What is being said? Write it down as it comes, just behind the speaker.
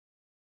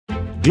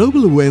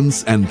Global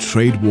events and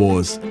trade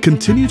wars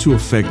continue to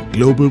affect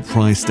global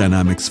price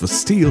dynamics for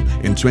steel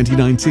in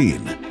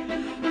 2019.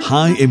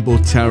 High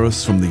import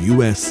tariffs from the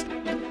US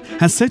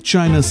has set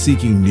China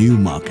seeking new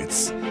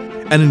markets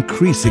and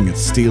increasing its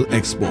steel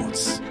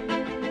exports.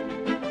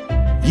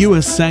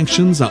 US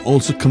sanctions are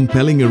also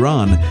compelling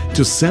Iran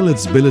to sell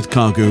its billet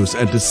cargoes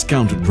at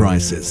discounted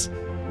prices,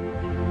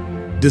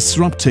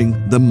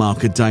 disrupting the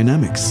market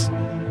dynamics.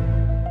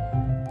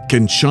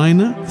 Can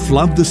China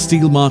flood the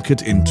steel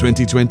market in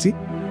 2020?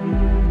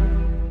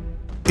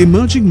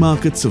 Emerging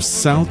markets of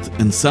South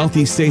and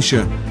Southeast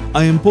Asia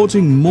are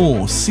importing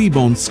more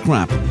seaborne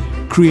scrap,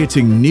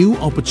 creating new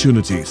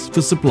opportunities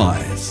for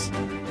suppliers.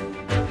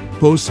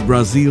 Post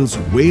Brazil's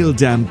Vale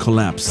Dam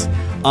collapse,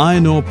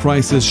 iron ore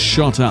prices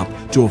shot up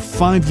to a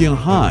 5-year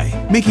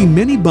high, making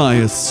many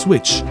buyers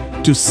switch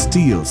to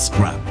steel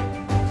scrap.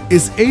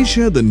 Is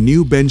Asia the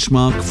new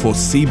benchmark for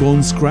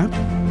seaborne scrap?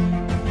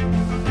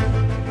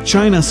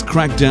 China's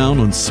crackdown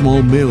on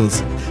small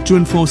mills to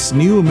enforce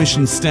new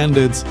emission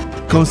standards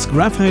caused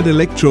graphite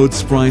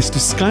electrodes price to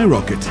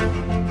skyrocket.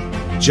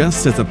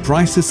 Just as the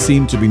prices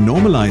seem to be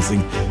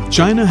normalizing,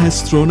 China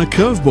has thrown a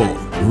curveball,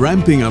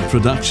 ramping up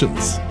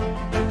productions.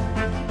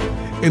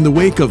 In the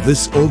wake of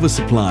this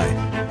oversupply,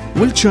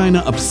 will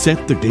China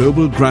upset the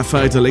global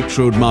graphite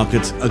electrode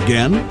market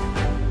again?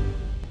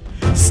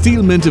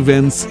 Steel Mint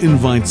Events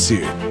invites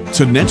you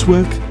to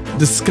network,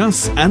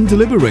 discuss and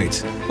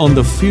deliberate on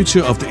the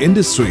future of the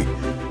industry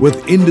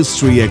with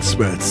industry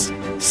experts,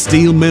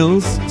 steel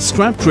mills,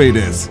 scrap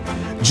traders,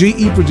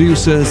 GE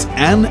producers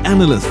and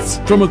analysts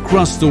from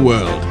across the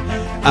world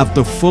at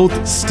the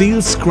 4th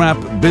Steel Scrap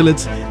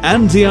Billet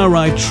and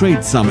DRI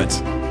Trade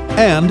Summit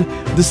and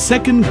the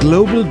 2nd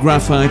Global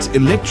Graphite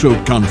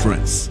Electrode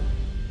Conference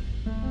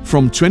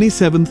from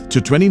 27th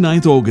to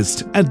 29th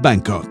August at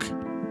Bangkok.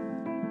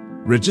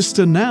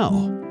 Register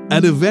now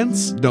at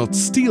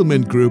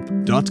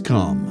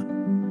events.steelmintgroup.com.